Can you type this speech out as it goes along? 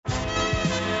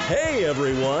Hey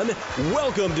everyone,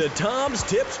 welcome to Tom's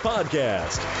Tips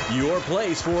Podcast, your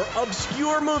place for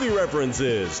obscure movie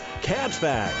references, cat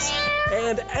facts,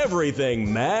 and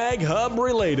everything Mag Hub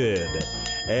related.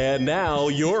 And now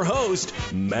your host,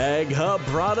 Mag Hub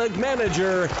Product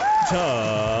Manager,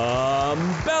 Tom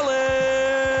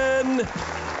Bellin.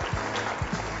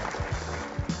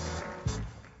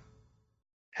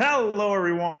 Hello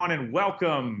everyone and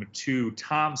welcome to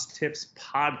Tom's Tips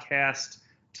Podcast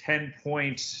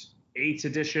 10.8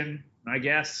 edition, I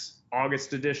guess,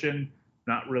 August edition.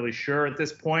 Not really sure at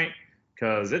this point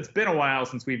because it's been a while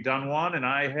since we've done one and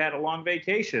I had a long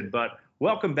vacation. But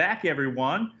welcome back,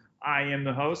 everyone. I am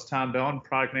the host, Tom Bellin,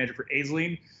 product manager for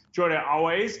Aisling. Joined as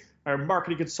always, our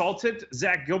marketing consultant,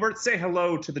 Zach Gilbert. Say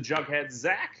hello to the Jugheads,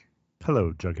 Zach.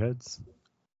 Hello, Jugheads.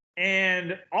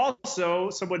 And also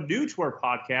someone new to our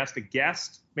podcast, a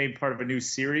guest, made part of a new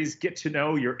series, Get to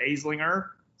Know Your Aislinger.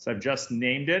 So I've just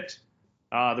named it.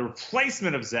 The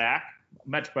replacement of Zach, a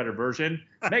much better version.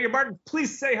 Megan Martin,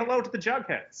 please say hello to the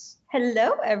Jugheads.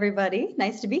 Hello, everybody.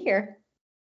 Nice to be here.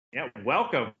 Yeah,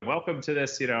 welcome. Welcome to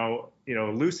this,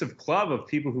 elusive club of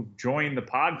people who've joined the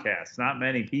podcast. Not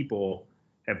many people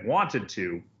have wanted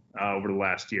to over the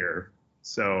last year.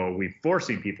 So we're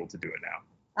forcing people to do it now.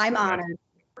 I'm honored.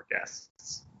 For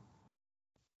guests.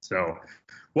 So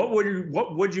what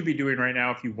would you be doing right now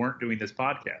if you weren't doing this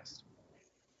podcast?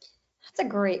 That's a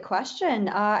great question.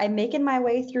 I'm making my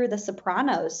way through The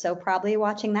Sopranos, so probably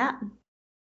watching that.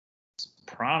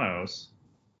 Sopranos.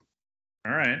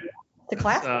 All right. The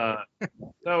classic.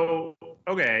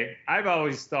 Okay. I've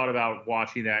always thought about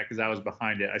watching that because I was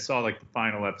behind it. I saw the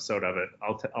final episode of it.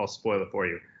 I'll spoil it for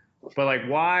you. But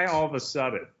why all of a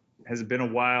sudden? Has it been a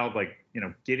while,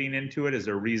 getting into it? Is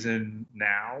there a reason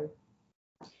now?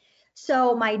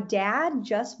 So my dad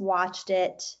just watched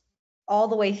it all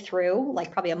the way through,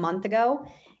 probably a month ago,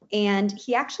 and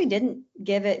he actually didn't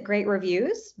give it great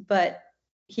reviews, but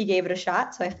he gave it a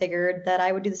shot, so I figured that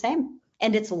I would do the same.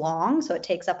 And it's long, so it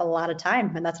takes up a lot of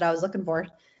time, and that's what I was looking for.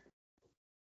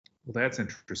 Well, that's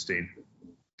interesting.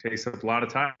 Takes up a lot of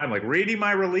time, like reading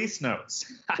my release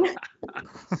notes. Yeah.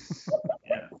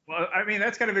 Well, I mean,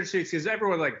 that's kind of interesting because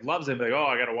everyone loves it. Oh,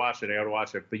 I got to watch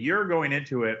it. But you're going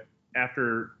into it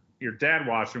after your dad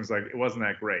watched it and was like, it wasn't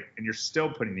that great. And you're still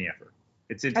putting the effort.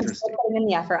 It's interesting. I'm still putting in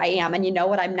the effort. I am. And you know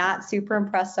what? I'm not super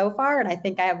impressed so far. And I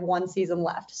think I have one season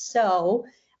left. So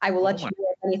I will let you know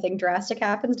if anything drastic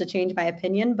happens to change my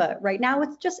opinion. But right now,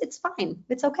 it's fine.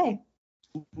 It's okay.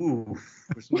 Ooh,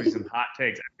 there's going to be some hot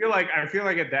takes. I feel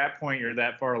like at that point you're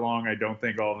that far along. I don't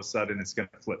think all of a sudden it's going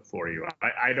to flip for you.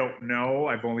 I don't know.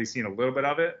 I've only seen a little bit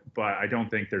of it, but I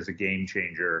don't think there's a game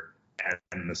changer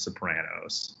in The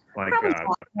Sopranos. Kind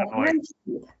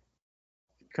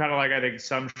of like I think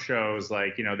some shows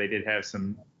they did have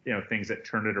some things that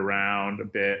turned it around a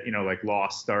bit.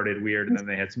 Lost started weird and then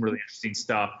they had some really interesting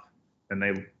stuff and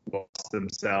they lost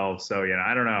themselves. So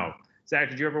I don't know. Zach,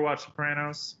 did you ever watch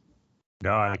Sopranos?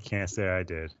 No, I can't say I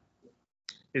did.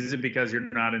 Is it because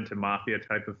you're not into mafia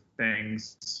type of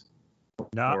things?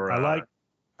 No,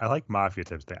 I like mafia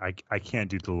type of thing. I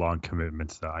can't do the long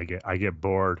commitments though. I get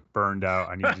bored, burned out.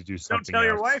 I need to do something. Don't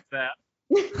tell your wife that.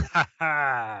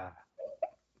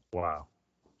 Wow.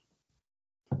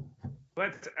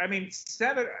 But I mean,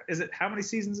 7. Is it? How many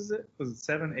seasons is it? Was it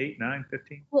 7, 8, 9,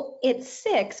 15? Well, it's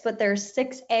 6, but there's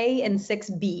 6A and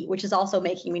 6B, which is also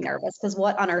making me nervous because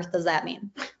what on earth does that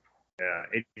mean? Yeah,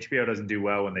 HBO doesn't do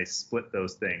well when they split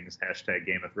those things. #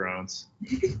 Game of Thrones.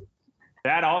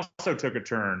 That also took a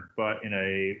turn, but in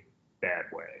a bad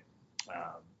way.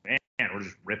 Man, we're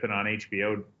just ripping on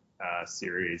HBO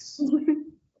series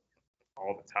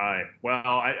all the time.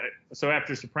 Well, so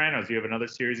after Sopranos, do you have another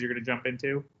series you're going to jump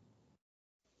into?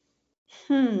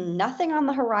 Nothing on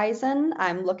the horizon.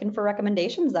 I'm looking for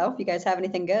recommendations, though, if you guys have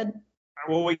anything good.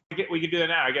 Well, we can do that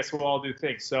now. I guess we'll all do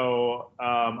things. So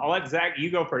I'll let Zach, you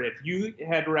go for it. If you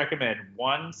had to recommend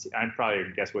one, I'm probably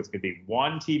going to guess what it's going to be,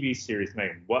 one TV series,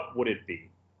 Megan, what would it be?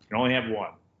 You can only have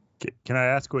one. Can I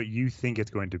ask what you think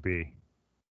it's going to be?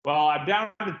 Well, I'm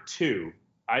down to 2.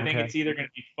 I think it's either going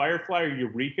to be Firefly or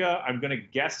Eureka. I'm going to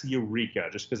guess Eureka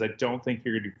just because I don't think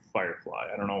you're going to do Firefly.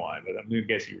 I don't know why, but I'm going to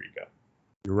guess Eureka.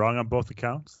 You're wrong on both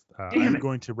accounts. I'm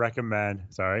going to recommend,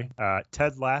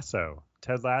 Ted Lasso.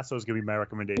 Ted Lasso is going to be my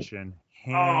recommendation,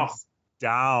 hands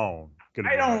down.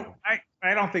 I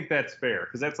don't think that's fair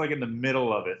because that's in the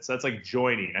middle of it. So that's like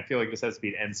joining. I feel like this has to be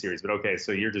an end series, but okay.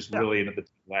 So you're just really into the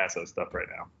Ted Lasso stuff right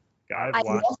now. I've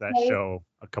watched that show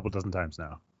a couple dozen times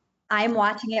now. I'm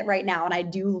watching it right now, and I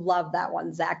do love that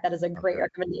one, Zach. That is a great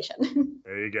recommendation.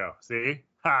 There you go. See?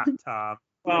 Ha, Tom.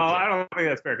 Well, I don't think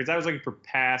that's fair because I was looking for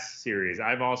past series.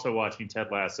 I'm also watching Ted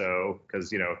Lasso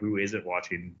because, who isn't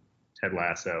watching Ted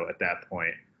Lasso at that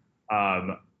point?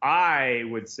 I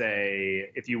would say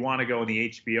if you want to go in the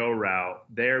HBO route,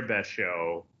 their best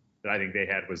show that I think they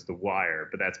had was The Wire,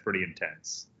 but that's pretty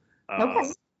intense.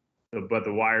 Okay. But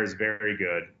The Wire is very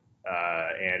good,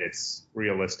 and it's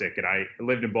realistic. And I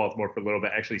lived in Baltimore for a little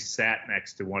bit. Actually sat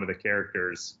next to one of the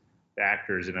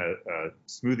actors in a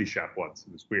smoothie shop once.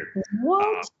 It was weird.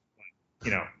 What?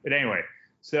 But anyway,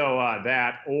 so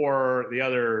that or the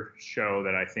other show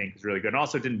that I think is really good and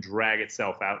also didn't drag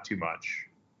itself out too much.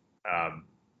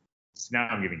 So now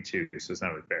I'm giving 2, so it's not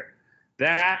really fair.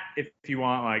 That, if you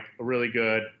want like a really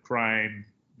good crime,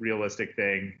 realistic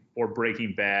thing, or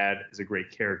Breaking Bad is a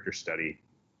great character study.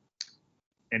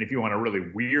 And if you want a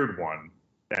really weird one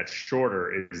that's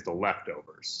shorter is The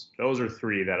Leftovers. Those are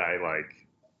 3 that I like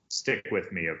stick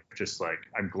with me of just like,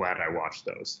 I'm glad I watched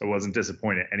those. I wasn't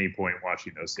disappointed at any point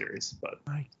watching those series, but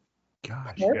My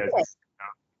gosh.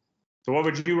 So what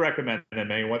would you recommend then,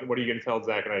 Megan? What are you going to tell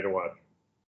Zach and I to watch?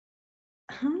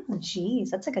 Oh, geez,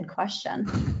 that's a good question.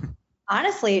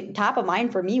 Honestly, top of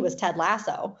mind for me was Ted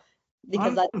Lasso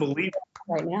because that's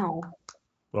right now.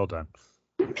 Well done.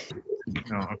 Oh,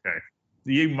 okay.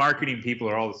 You marketing people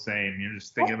are all the same. You're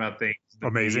just thinking about things.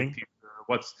 Amazing.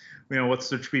 What's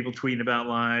such people tweeting about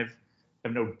live?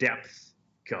 Have no depth.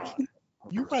 God.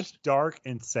 You watch dark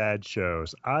and sad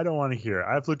shows. I don't want to hear.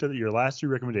 I've looked at your last 2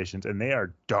 recommendations, and they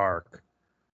are dark.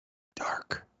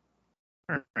 Dark.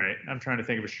 All right. I'm trying to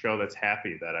think of a show that's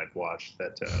happy that I've watched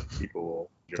that people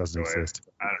will enjoy. Doesn't exist.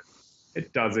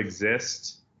 It does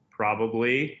exist,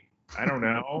 probably. I don't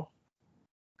know.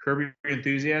 Curb Your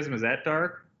Enthusiasm, is that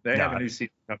dark? They have a new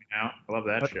season coming out. I love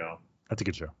that show. That's a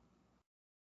good show.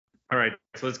 All right,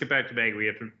 so let's get back to Meg. We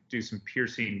have to do some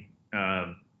piercing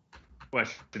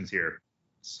questions here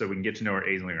so we can get to know our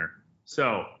Aislinger.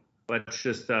 So let's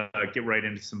just get right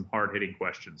into some hard-hitting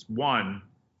questions. One,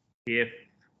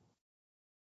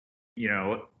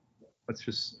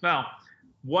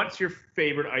 what's your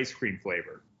favorite ice cream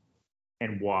flavor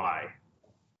and why?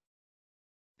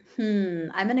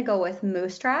 I'm going to go with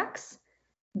Moose Tracks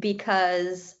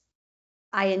because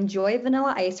I enjoy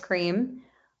vanilla ice cream,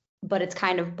 but it's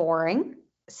kind of boring.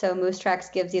 So Moose Tracks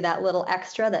gives you that little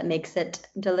extra that makes it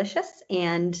delicious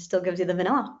and still gives you the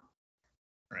vanilla.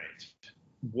 Right.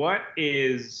 What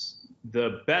is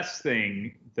the best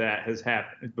thing that has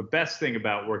happened? The best thing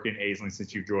about working at Aisling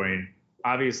since you joined,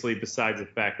 obviously, besides the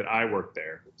fact that I work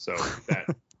there. So that.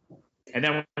 And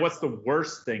then what's the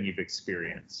worst thing you've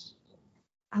experienced?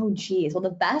 Oh, geez. Well, the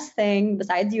best thing,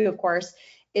 besides you, of course,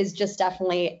 is just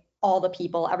definitely all the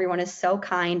people. Everyone is so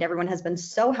kind. Everyone has been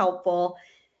so helpful.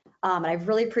 And I've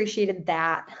really appreciated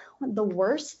that. The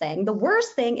worst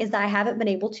thing is that I haven't been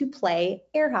able to play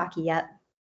air hockey yet.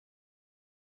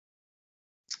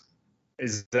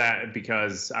 Is that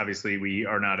because obviously we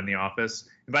are not in the office?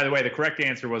 And by the way, the correct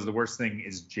answer was the worst thing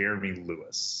is Jeremy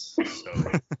Lewis. So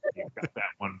you got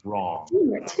that one wrong.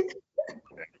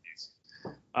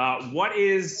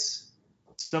 What's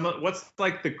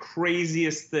like the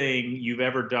craziest thing you've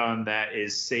ever done that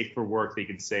is safe for work that you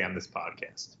can say on this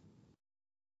podcast?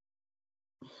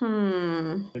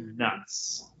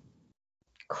 Nuts.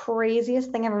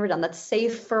 Craziest thing I've ever done that's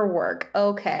safe for work.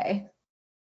 Okay.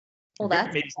 Well,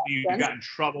 that's maybe you got in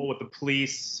trouble with the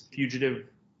police, fugitive,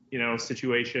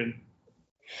 situation.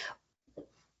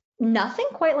 Nothing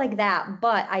quite like that,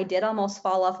 but I did almost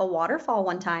fall off a waterfall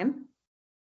one time.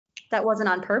 That wasn't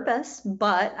on purpose,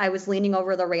 but I was leaning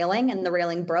over the railing and the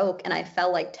railing broke and I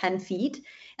fell like 10 feet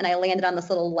and I landed on this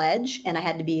little ledge and I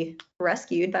had to be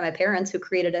rescued by my parents who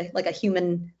created a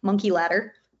human monkey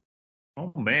ladder.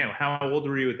 Oh man, how old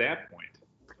were you at that point?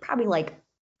 Probably like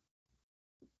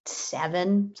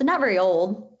 7, so not very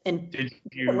old. And did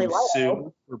you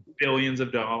sue for billions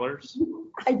of dollars?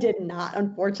 I did not,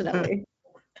 unfortunately.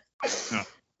 No.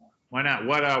 Why not?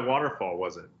 What waterfall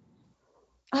was it?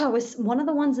 Oh, it was one of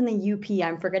the ones in the UP.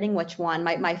 I'm forgetting which one.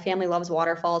 My family loves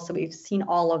waterfalls, so we've seen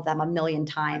all of them a million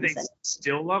times. They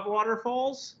still love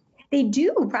waterfalls? They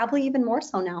do, probably even more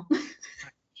so now.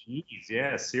 Jeez,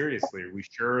 yeah, seriously. Are we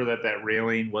sure that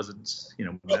railing wasn't,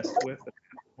 messed with at that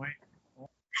point?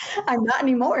 I'm not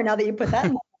anymore now that you put that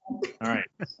in. All right.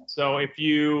 So I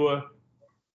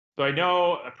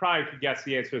know I probably could guess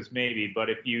the answer is maybe, but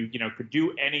if you, could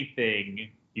do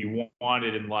anything you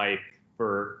wanted in life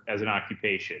as an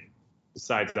occupation,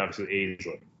 besides obviously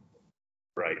Aisling,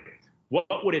 right?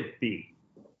 What would it be?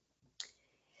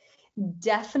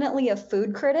 Definitely a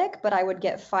food critic, but I would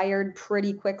get fired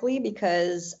pretty quickly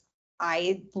because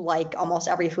I like almost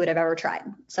every food I've ever tried.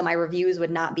 So my reviews would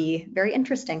not be very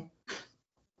interesting.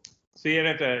 So you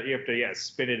have to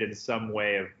spin it in some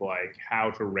way of like how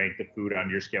to rank the food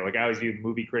on your scale. Like I always view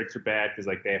movie critics are bad because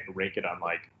like they have to rank it on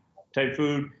like type of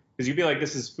food because you feel like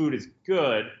food is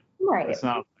good. Right. It's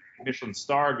not Michelin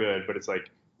star good, but it's like,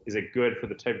 is it good for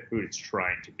the type of food it's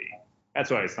trying to be?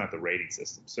 That's why it's not the rating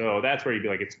system. So that's where you'd be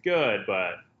like, it's good,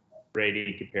 but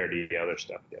rating compared to the other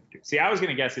stuff you have to do. See, I was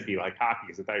gonna guess it'd be like hockey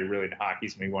because I thought you were really into hockey,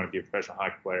 so maybe you want to be a professional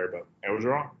hockey player, but I was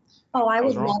wrong. Oh, I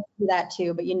would love to do that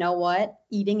too, but you know what?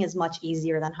 Eating is much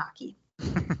easier than hockey.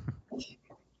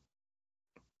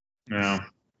 No.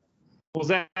 Well,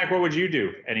 Zach, what would you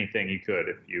do? Anything you could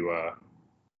if you.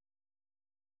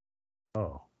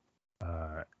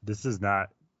 This is not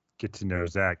get to know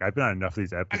Zach. I've been on enough of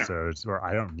these episodes where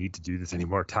I don't need to do this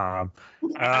anymore, Tom.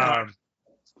 I'm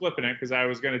flipping it because I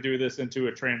was going to do this into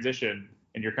a transition,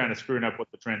 and you're kind of screwing up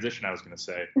with the transition I was going to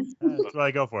say. That's what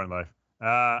I go for in life.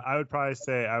 I would probably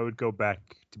say I would go back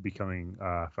to becoming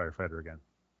a firefighter again.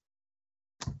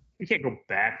 You can't go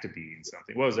back to being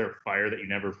something. What was there a fire that you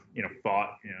never,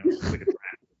 fought? Like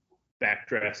a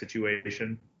backdraft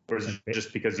situation, or is it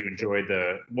just because you enjoyed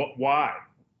the? Why?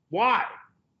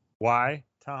 Why,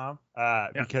 Tom?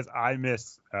 Because I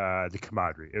miss the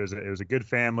camaraderie. It was a good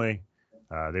family.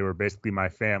 They were basically my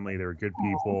family. They were good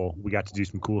people. We got to do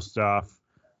some cool stuff.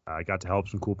 I got to help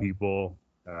some cool people.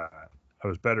 I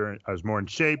was better. I was more in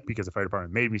shape because the fire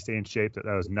department made me stay in shape. That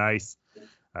was nice.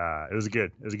 It was a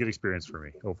good experience for me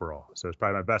overall. So it's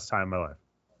probably my best time in my life.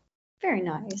 Very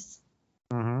nice.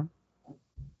 Mm-hmm.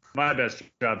 My best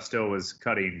job still was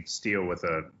cutting steel with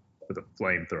a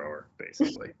flamethrower,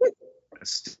 basically.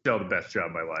 It's still the best job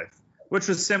of my life, which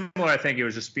was similar. I think it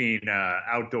was just being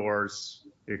outdoors,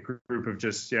 a group of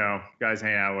just guys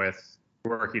hanging out with,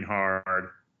 working hard,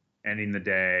 ending the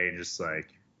day, and just like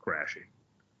crashing,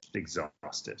 just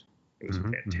exhausted. It was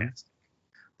fantastic.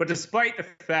 But despite the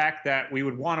fact that we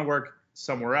would want to work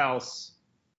somewhere else,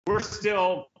 we're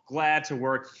still glad to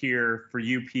work here for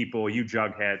you people, you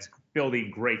jugheads,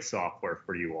 building great software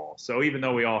for you all. So even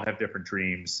though we all have different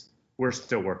dreams, we're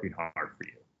still working hard for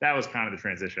you. That was kind of the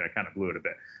transition. I kind of blew it a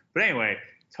bit. But anyway,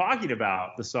 talking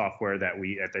about the software that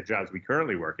at the jobs we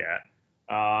currently work at,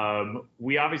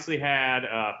 we obviously had,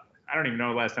 I don't even know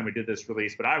the last time we did this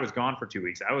release, but I was gone for 2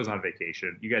 weeks. I was on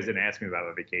vacation. You guys didn't ask me about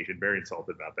a vacation. Very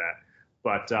insulted about that.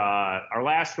 But our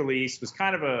last release was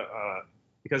kind of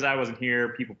because I wasn't here,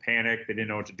 people panicked. They didn't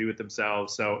know what to do with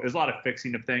themselves. So there's a lot of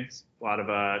fixing of things, a lot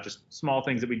of just small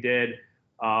things that we did,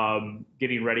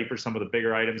 getting ready for some of the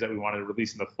bigger items that we wanted to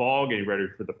release in the fall, getting ready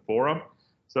for the forum.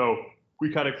 So we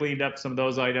kind of cleaned up some of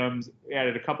those items,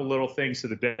 added a couple little things to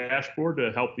the dashboard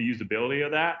to help the usability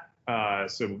of that.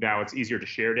 So now it's easier to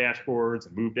share dashboards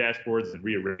and move dashboards and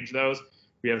rearrange those.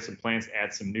 We have some plans to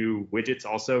add some new widgets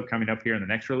also coming up here in the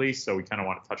next release. So we kind of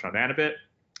want to touch on that a bit.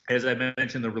 As I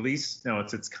mentioned, the release,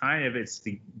 it's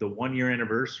the 1 year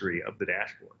anniversary of the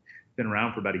dashboard. It's been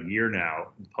around for about a year now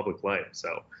in public life.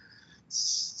 So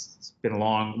it's been a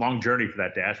long journey for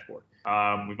that dashboard.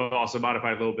 We've also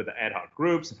modified a little bit the ad hoc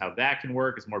groups and how that can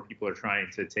work as more people are trying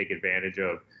to take advantage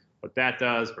of what that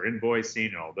does for invoicing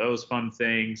and all those fun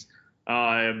things.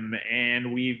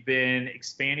 And we've been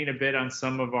expanding a bit on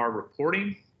some of our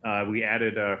reporting. We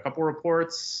added a couple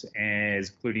reports,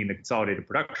 including the consolidated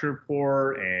production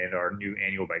report and our new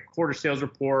annual by quarter sales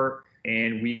report.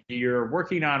 And we are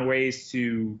working on ways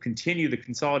to continue the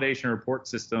consolidation report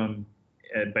system.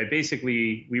 By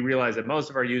basically, we realize that most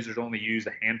of our users only use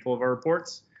a handful of our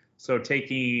reports. So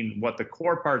taking what the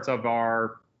core parts of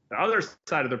the other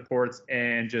side of the reports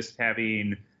and just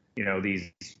having,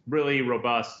 these really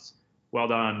robust, well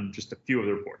done, just a few of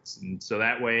the reports. And so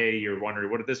that way you're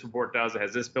wondering, what if this report does? It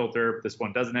has this filter, this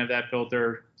one doesn't have that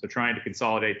filter. So trying to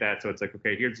consolidate that. So it's like,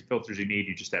 okay, here's the filters you need.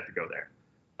 You just have to go there.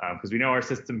 Because we know our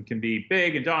system can be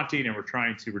big and daunting, and we're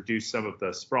trying to reduce some of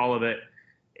the sprawl of it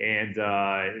and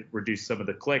reduce some of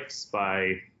the clicks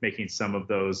by making some of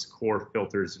those core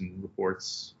filters and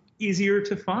reports easier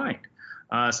to find.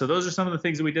 So those are some of the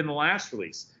things that we did in the last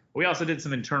release. We also did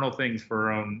some internal things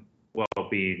for our own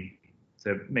well-being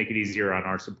to make it easier on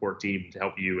our support team to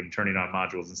help you in turning on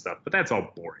modules and stuff. But that's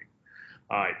all boring.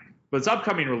 But its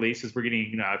upcoming release, as we're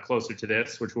getting closer to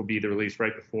this, which will be the release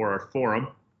right before our forum,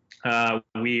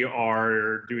 we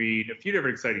are doing a few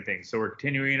different exciting things. So we're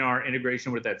continuing our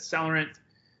integration with Accelerant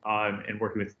and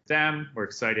working with them. We're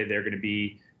excited they're going to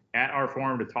be at our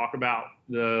forum to talk about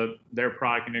their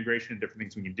product integration and different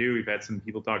things we can do. We've had some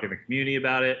people talk in the community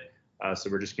about it.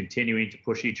 So we're just continuing to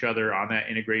push each other on that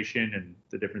integration and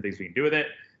the different things we can do with it.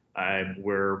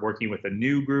 We're working with a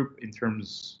new group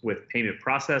with payment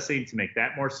processing to make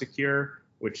that more secure,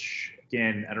 which,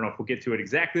 again, I don't know if we'll get to it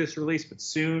exactly this release, but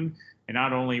soon. And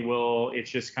not only will it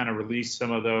just kind of release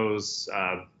some of those,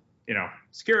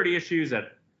 security issues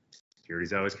that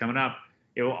security's always coming up,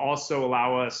 it will also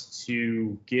allow us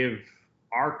to give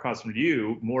our customer,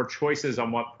 you, more choices on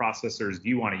what processors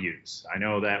you want to use. I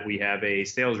know that we have a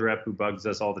sales rep who bugs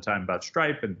us all the time about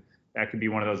Stripe, and that could be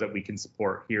one of those that we can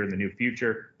support here in the near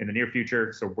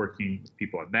future. So working with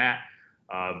people on that.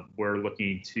 We're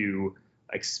looking to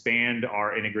expand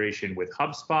our integration with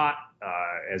HubSpot,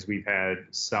 as we've had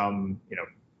some,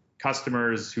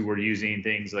 customers who were using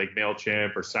things like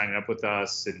MailChimp or signing up with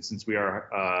us. And since we are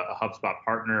a HubSpot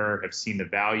partner, have seen the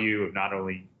value of not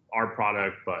only our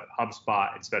product, but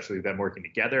HubSpot, especially them working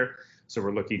together. So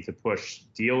we're looking to push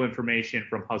deal information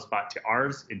from HubSpot to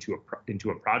ours into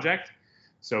a project.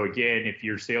 So again, if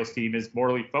your sales team is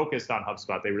morely focused on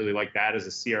HubSpot, they really like that as a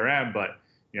CRM, but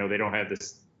they don't have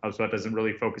this. HubSpot doesn't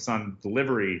really focus on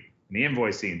delivery and the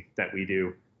invoicing that we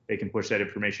do. They can push that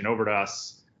information over to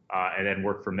us and then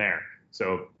work from there.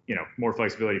 So more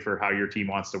flexibility for how your team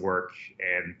wants to work.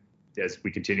 And as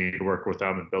we continue to work with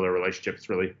them and build a relationship, it's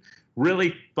really,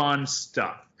 really fun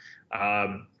stuff.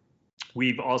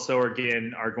 We've also,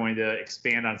 again, are going to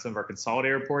expand on some of our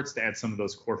consolidated reports to add some of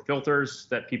those core filters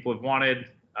that people have wanted.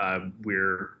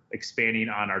 We're expanding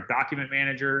on our document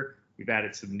manager. We've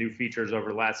added some new features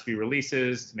over the last few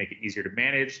releases to make it easier to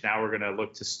manage. Now we're going to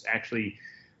look to actually,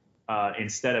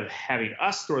 instead of having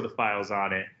us store the files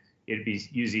on it, it'd be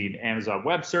using Amazon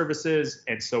Web Services.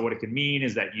 And so what it can mean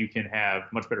is that you can have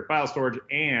much better file storage,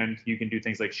 and you can do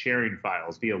things like sharing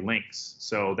files via links.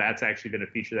 So that's actually been a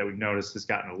feature that we've noticed has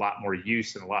gotten a lot more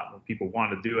use, and a lot more people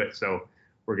want to do it. So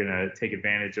we're going to take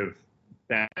advantage of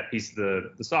that piece of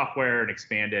the software and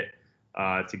expand it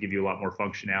to give you a lot more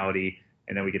functionality.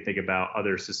 And then we can think about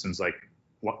other systems like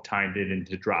what timed it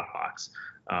into Dropbox.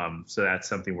 So that's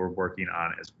something we're working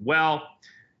on as well.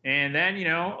 And then,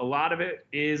 a lot of it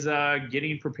is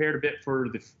getting prepared a bit for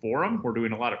the forum. We're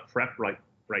doing a lot of prep right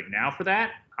now for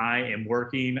that. I am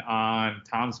working on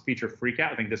Tom's Feature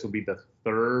Freakout. I think this will be the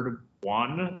third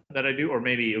one that I do, or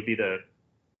maybe it'll be the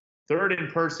third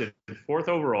in person, fourth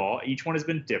overall. Each one has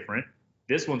been different.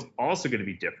 This one's also going to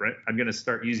be different. I'm going to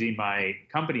start using my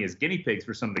company as guinea pigs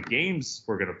for some of the games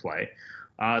we're going to play.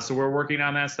 So we're working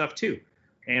on that stuff too.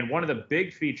 And one of the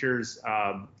big features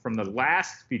from the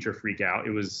last Feature Freakout,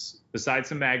 it was, besides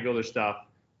some Mag Builder stuff,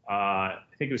 I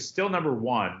think it was still number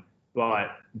one,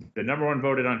 but the number one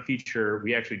voted on feature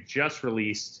we actually just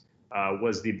released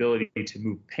was the ability to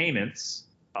move payments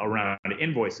around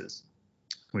invoices.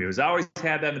 We always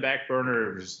had that in the back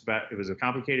burner. It was a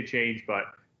complicated change, but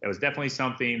it was definitely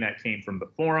something that came from the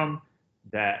forum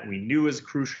that we knew was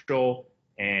crucial.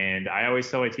 And I always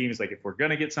tell my team, is like, if we're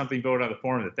going to get something voted on the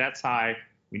forum that's high,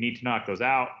 we need to knock those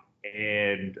out.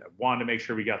 And I wanted to make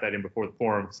sure we got that in before the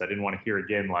forum, because I didn't want to hear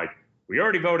again, like, we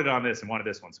already voted on this and wanted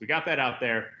this one. So we got that out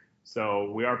there.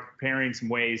 So we are preparing some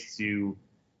ways to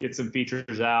get some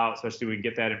features out, especially when we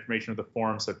get that information with the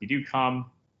forum. So if you do come,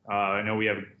 I know we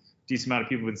have a decent amount of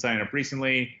people who've been signing up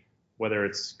recently, whether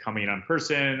it's coming on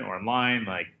person or online,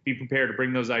 like, be prepared to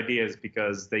bring those ideas,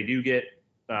 because they do get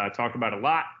talked about a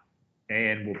lot.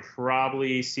 And we'll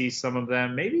probably see some of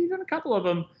them, maybe even a couple of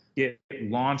them, get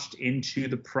launched into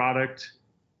the product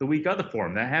the week of the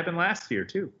forum. That happened last year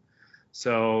too.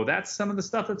 So that's some of the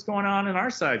stuff that's going on our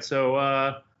side. So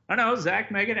I don't know,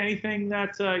 Zach, Megan, anything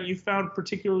that you found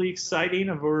particularly exciting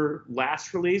of our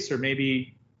last release, or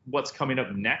maybe what's coming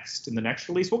up next in the next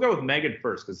release? We'll go with Megan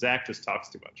first, because Zach just talks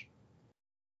too much.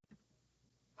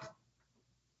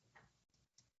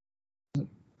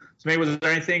 So maybe, was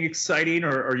there anything exciting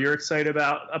or you're excited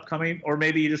about upcoming, or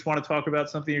maybe you just want to talk about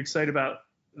something you're excited about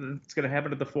that's going to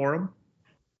happen at the forum?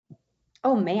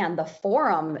 Oh man, the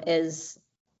forum is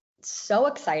so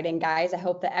exciting, guys. I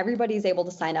hope that everybody's able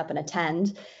to sign up and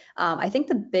attend. I think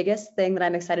the biggest thing that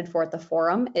I'm excited for at the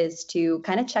forum is to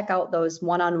kind of check out those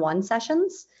one-on-one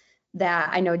sessions that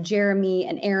I know Jeremy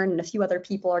and Aaron and a few other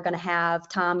people are going to have,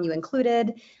 Tom, you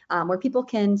included, where people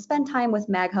can spend time with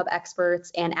MagHub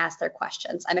experts and ask their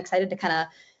questions. I'm excited to kind of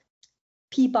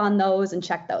peep on those and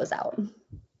check those out.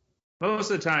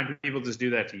 Most of the time, people just do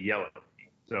that to yell at me.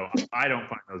 So I don't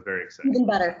find those very exciting. Even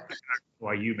better.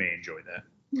 Why you may enjoy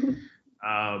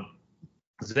that.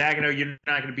 Zach, I know you're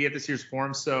not going to be at this year's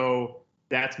forum, so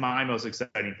that's my most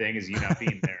exciting thing, is you not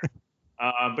being there.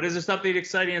 But is there something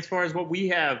exciting as far as what we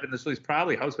have in this release?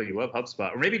 Probably HubSpot. You love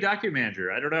HubSpot, or maybe Document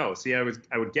Manager. I don't know. See, I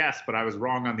would guess, but I was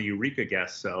wrong on the Eureka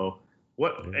guess. So,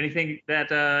 anything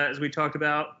that as we talked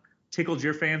about tickled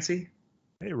your fancy?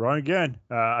 Hey, wrong again.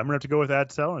 I'm gonna have to go with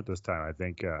AdSeller this time. I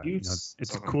think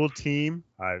it's a cool team.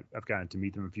 I've gotten to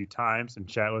meet them a few times and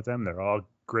chat with them. They're all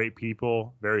great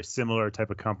people, very similar type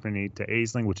of company to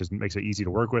Aisling, which makes it easy to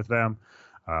work with them.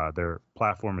 Their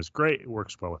platform is great. It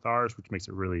works well with ours, which makes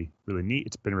it really, really neat.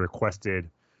 It's been requested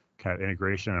kind of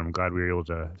integration, and I'm glad we were able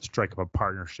to strike up a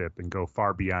partnership and go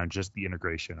far beyond just the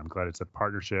integration. I'm glad it's a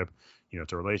partnership,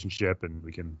 it's a relationship, and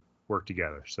we can work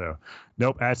together. So,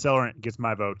 nope, AdCellerant gets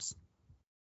my votes.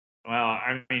 Well,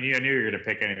 I mean, I knew you were going to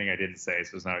pick anything I didn't say,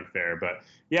 so it's not fair. But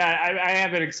yeah, I have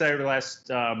been excited the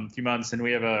last few months, and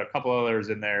we have a couple others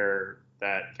in there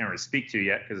that I can't really speak to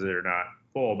yet because they're not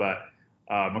full. But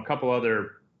a couple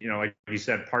other, like you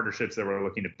said, partnerships that we're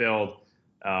looking to build.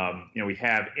 We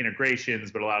have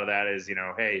integrations, but a lot of that is,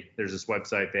 hey, there's this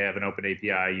website, they have an open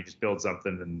API, you just build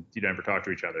something and you never talk to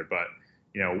each other. But,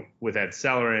 with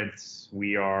AdCellerant,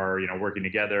 we are, working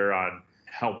together on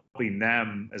helping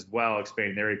them as well,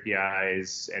 expanding their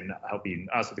APIs and helping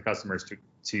us with the customers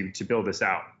to build this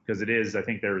out. Because it is, I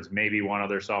think there's maybe one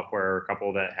other software or a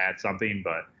couple that had something,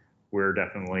 but we're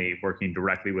definitely working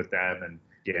directly with them. And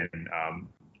again,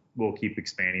 we'll keep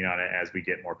expanding on it as we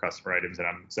get more customer items, and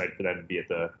I'm excited for them to be at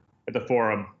the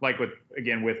forum. Like with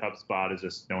HubSpot, is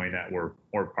just knowing that we're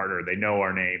a partner. They know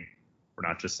our name. We're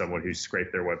not just someone who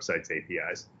scraped their website's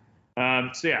APIs.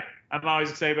 So yeah, I'm always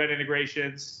excited about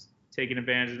integrations, taking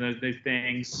advantage of those new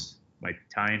things. Might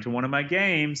tie into one of my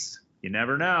games. You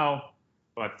never know.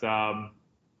 But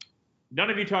none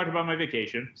of you talked about my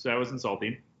vacation, so that was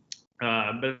insulting.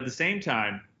 But at the same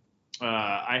time,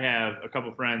 I have a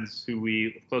couple friends who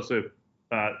we closely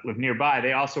live nearby.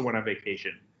 They also went on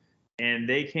vacation, and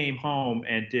they came home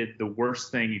and did the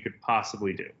worst thing you could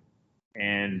possibly do.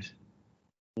 And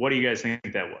what do you guys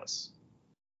think that was?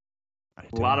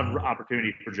 A lot of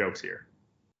opportunity for jokes here.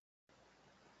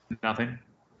 Nothing.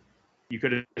 You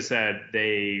could have said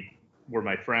they were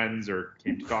my friends or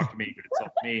came to talk to me. You could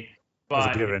insult me.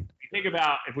 But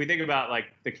if we think about like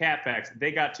the cat facts,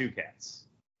 they got 2 cats.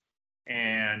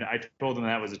 And I told them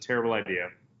that was a terrible idea.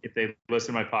 If they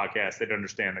listen to my podcast, they'd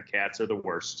understand that cats are the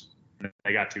worst. And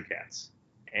they got 2 cats.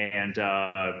 And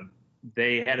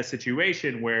they had a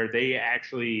situation where they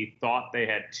actually thought they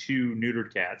had 2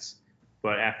 neutered cats.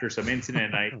 But after some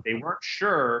incident, they weren't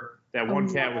sure that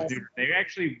one cat was neutered. They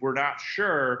actually were not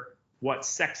sure what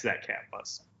sex that cat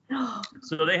was.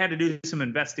 So they had to do some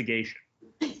investigation.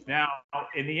 Now,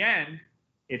 in the end,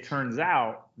 it turns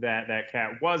out that that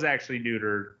cat was actually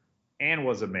neutered and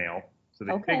was a male. So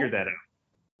they figured that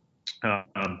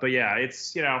out. But yeah,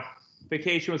 it's,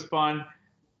 vacation was fun.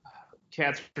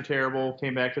 Cats are terrible.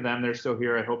 Came back to them. They're still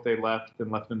here. I hope they left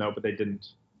a note, but they didn't.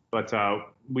 But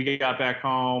we got back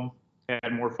home,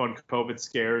 had more fun COVID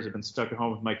scares. I've been stuck at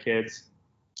home with my kids.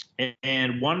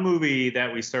 And one movie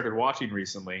that we started watching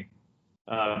recently,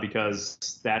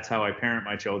 because that's how I parent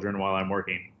my children while I'm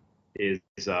working, is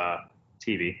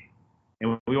TV.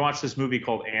 And we watched this movie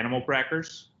called Animal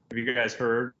Crackers. Have you guys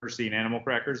heard or seen Animal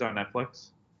Crackers on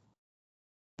Netflix?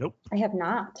 Nope. I have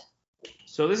not.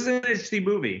 So this is an interesting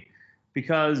movie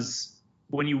because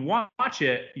when you watch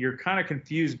it, you're kind of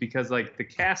confused because like the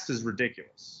cast is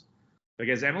ridiculous. Like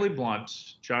as Emily Blunt,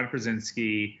 John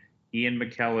Krasinski, Ian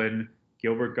McKellen,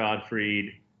 Gilbert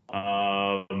Gottfried,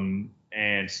 and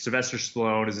Sylvester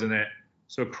Stallone is in it.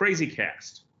 So a crazy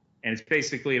cast. And it's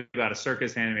basically about a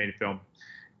circus animated film.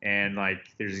 And like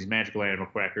there's these magical animal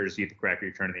crackers. You eat the cracker,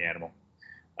 you turn to the animal.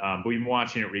 But we've been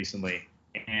watching it recently.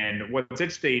 And what's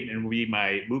interesting, and will be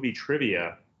my movie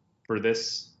trivia for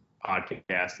this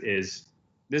podcast, is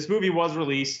this movie was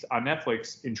released on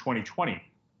Netflix in 2020,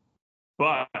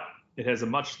 but it has a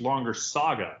much longer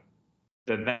saga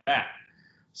than that.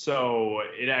 So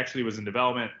it actually was in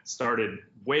development, started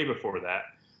way before that.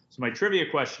 So my trivia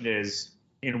question is,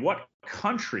 in what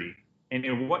country and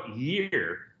in what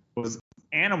year was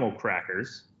Animal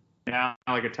Crackers, now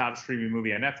like a top streaming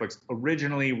movie on Netflix,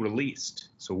 originally released?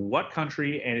 So what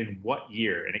country and in what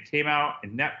year? And it came out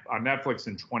on Netflix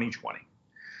in 2020.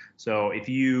 So if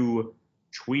you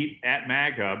tweet at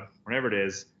MagHub, whatever it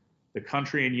is, the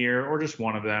country and year, or just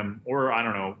one of them, or I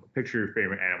don't know, picture your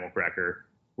favorite animal cracker.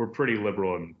 We're pretty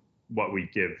liberal in what we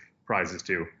give prizes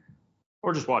to.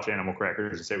 Or just watch Animal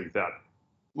Crackers and say what you thought.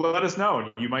 Let us know,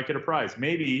 and you might get a prize.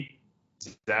 Maybe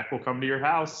Zach will come to your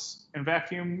house and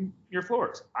vacuum your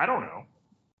floors. I don't know.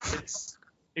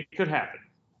 It could happen.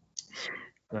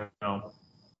 So,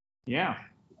 yeah.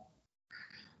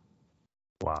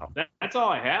 Wow. That's all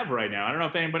I have right now. I don't know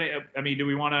if anybody, do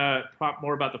we want to talk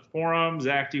more about the forum?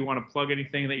 Zach, do you want to plug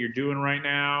anything that you're doing right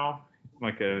now?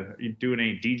 Are you doing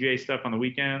any DJ stuff on the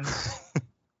weekends?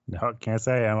 No, can't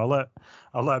say I am.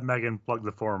 I'll let Megan plug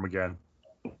the forum again.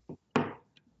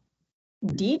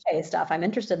 DJ stuff. I'm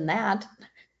interested in that.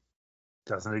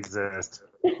 Doesn't exist.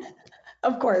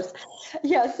 Of course.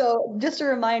 Yeah, so just a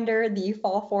reminder, the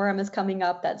Fall Forum is coming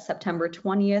up. That's September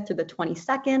 20th through the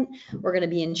 22nd. We're going to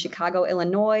be in Chicago,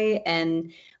 Illinois.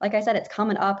 And like I said, it's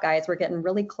coming up, guys. We're getting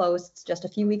really close. It's just a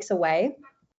few weeks away.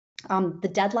 The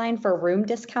deadline for room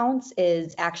discounts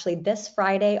is actually this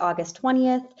Friday, August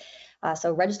 20th.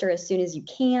 So register as soon as you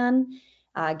can.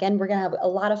 Again, we're going to have a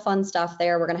lot of fun stuff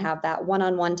there. We're going to have that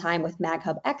one-on-one time with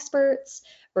MagHub experts.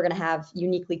 We're going to have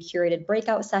uniquely curated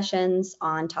breakout sessions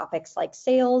on topics like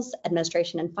sales,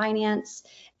 administration and finance,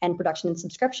 and production and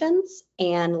subscriptions.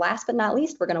 And last but not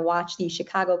least, we're going to watch the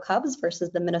Chicago Cubs versus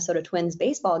the Minnesota Twins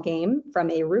baseball game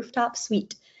from a rooftop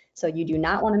suite. So you do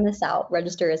not want to miss out.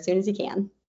 Register as soon as you can.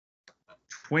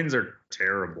 Twins are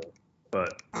terrible,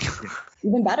 but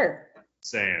even better.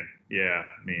 Saying, yeah,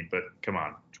 I mean, but come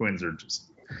on, Twins are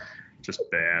just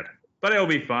bad. But it'll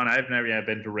be fun. I've never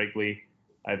been to Wrigley.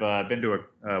 I've been to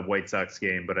a White Sox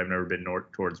game, but I've never been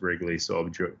north towards Wrigley. So I'll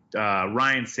be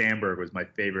Ryan Sandberg was my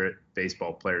favorite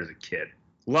baseball player as a kid.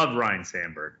 Loved Ryan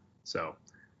Sandberg. So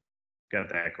got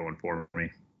that going for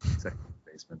me. Second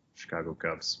baseman, Chicago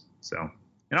Cubs. So,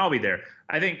 and I'll be there.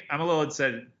 I think I'm a little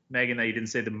upset, Megan, that you didn't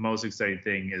say the most exciting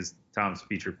thing is Tom's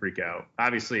feature freak out.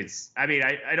 Obviously,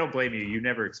 I don't blame you. You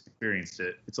never experienced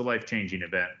it. It's a life-changing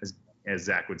event, as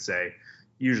Zach would say.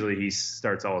 Usually he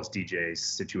starts all his DJ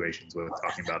situations with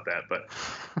talking about that. But,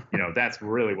 that's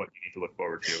really what you need to look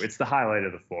forward to. It's the highlight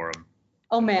of the forum.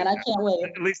 Oh, man, I can't wait.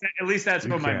 At least that's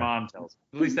what my mom tells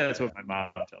me. At least that's what my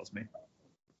mom tells me.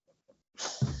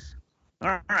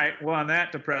 All right. Well, on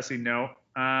that depressing note,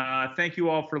 thank you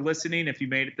all for listening if you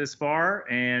made it this far.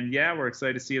 And, yeah, we're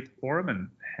excited to see you at the forum, and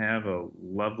have a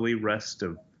lovely rest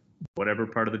of whatever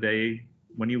part of the day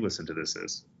when you listen to this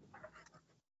is.